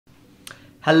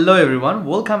Hello everyone,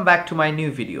 welcome back to my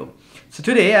new video. So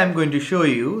today I'm going to show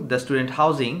you the student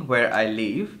housing where I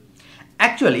live.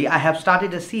 Actually, I have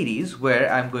started a series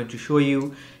where I'm going to show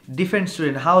you different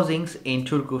student housings in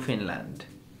Turku, Finland.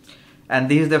 And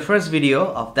this is the first video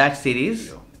of that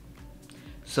series.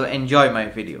 So enjoy my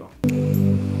video.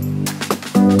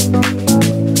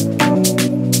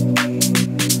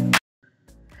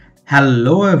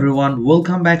 Hello everyone,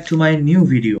 welcome back to my new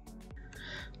video.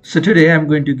 So today I'm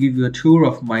going to give you a tour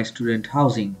of my student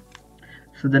housing.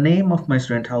 So the name of my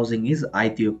student housing is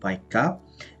Aitiopaikka,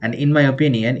 and in my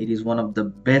opinion it is one of the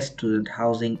best student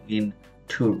housing in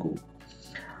Turku.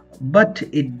 But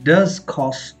it does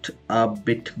cost a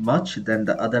bit much than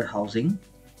the other housing,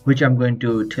 which I'm going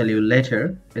to tell you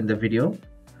later in the video.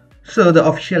 So the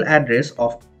official address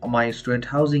of my student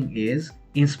housing is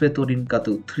Inspetorin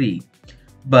Katu 3.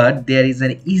 But there is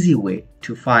an easy way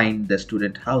to find the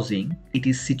student housing. It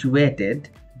is situated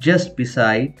just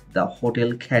beside the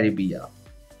Hotel Caribbean.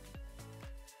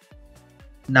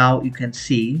 Now you can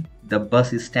see the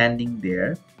bus is standing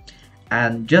there,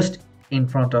 and just in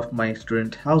front of my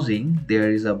student housing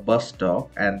there is a bus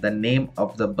stop, and the name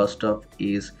of the bus stop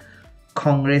is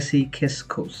Kongresi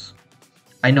Keskos.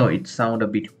 I know it sounds a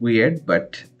bit weird,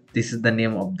 but this is the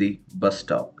name of the bus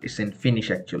stop. It's in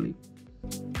Finnish actually.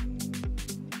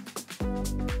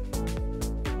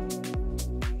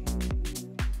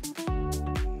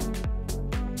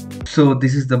 So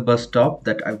this is the bus stop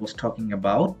that I was talking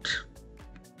about.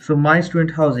 So my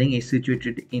student housing is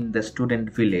situated in the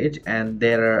student village, and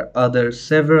there are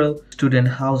several student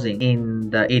housing in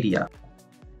the area.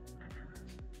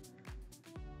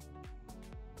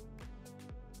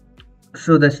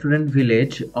 So the student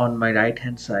village on my right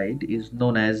hand side is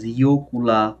known as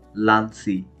Jokula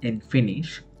Lansi in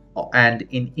Finnish, and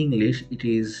in English it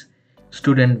is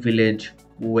Student Village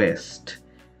West.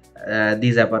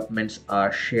 These apartments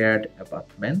are shared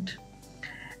apartment,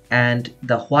 and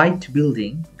the white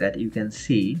building that you can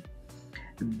see,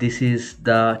 this is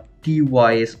the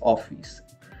TYS office.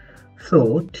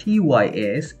 So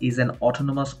TYS is an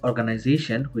autonomous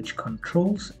organization which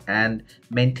controls and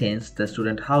maintains the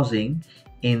student housing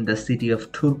in the city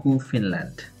of Turku,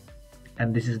 Finland,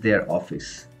 and this is their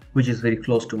office, which is very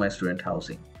close to my student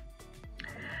housing.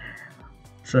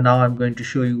 So now I'm going to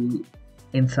show you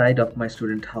inside of my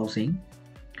student housing,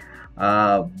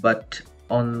 but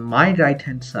on my right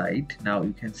hand side now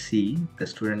you can see the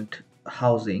student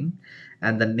housing,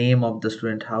 and the name of the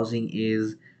student housing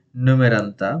is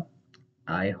Numeranta.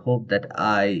 I hope that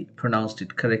I pronounced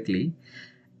it correctly.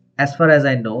 As far as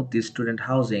I know, these student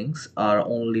housings are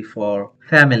only for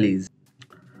families.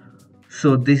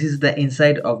 So this is the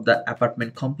inside of the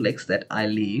apartment complex that I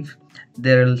live.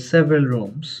 There are several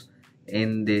rooms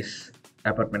in this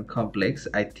apartment complex.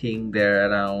 I think there are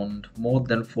around more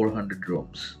than 400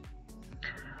 rooms,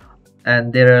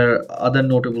 and there are other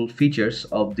notable features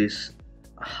of this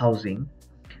housing.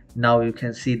 Now you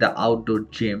can see the outdoor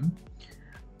gym,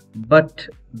 but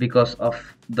because of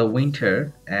the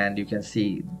winter and you can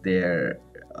see there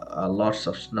are lots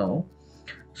of snow,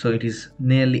 so it is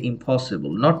nearly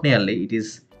impossible, not nearly, it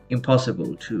is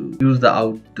impossible to use the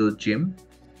outdoor gym.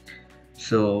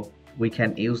 So we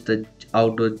can use the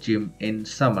outdoor gym in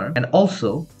summer. And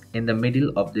also in the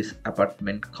middle of this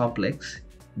apartment complex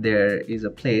there is a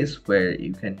place where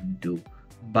you can do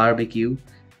barbecue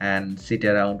and sit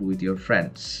around with your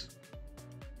friends,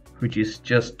 which is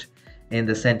just in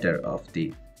the center of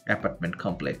the apartment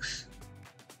complex.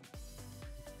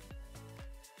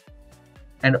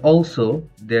 And also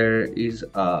there is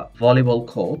a volleyball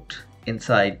court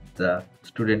inside the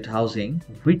student housing,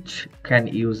 which can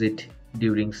use it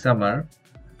during summer.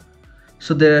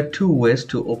 So there are two ways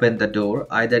to open the door.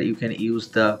 Either you can use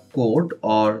the code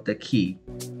or the key.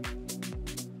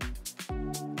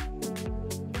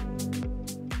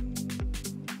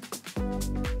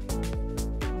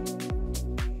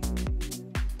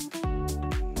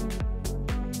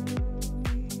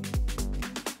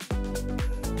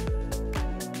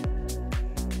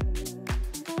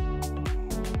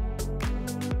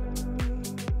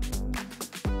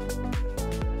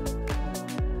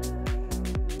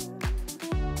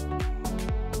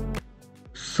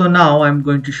 So now I'm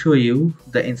going to show you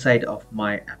the inside of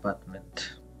my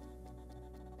apartment.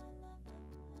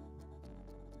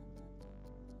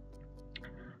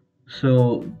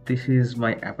 So this is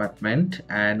my apartment,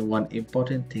 and one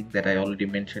important thing that I already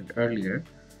mentioned earlier,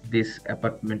 this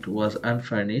apartment was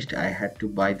unfurnished. I had to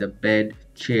buy the bed,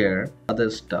 chair, other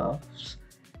stuffs,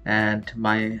 and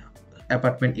my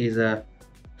apartment is a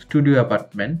studio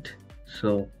apartment,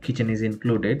 so kitchen is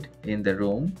included in the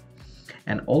room.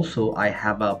 And also I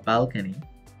have a balcony,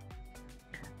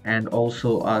 and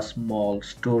also a small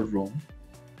storeroom,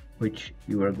 which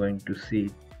you are going to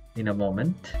see in a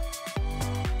moment.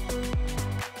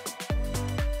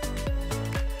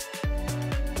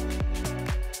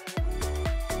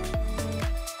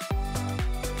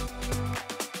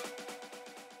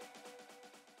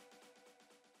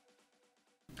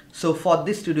 So for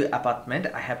this studio apartment,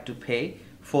 I have to pay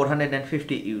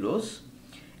 450 euros.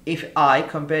 If I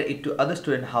compare it to other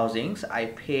student housings, I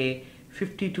pay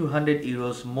 50 to 100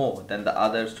 euros more than the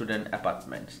other student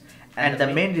apartments. And the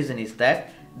main reason is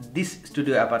that this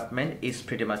studio apartment is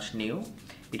pretty much new.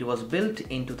 It was built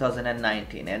in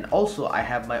 2019, and also I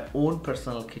have my own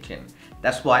personal kitchen.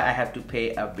 That's why I have to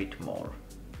pay a bit more.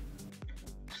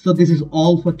 So this is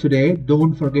all for today.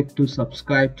 Don't forget to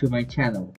subscribe to my channel.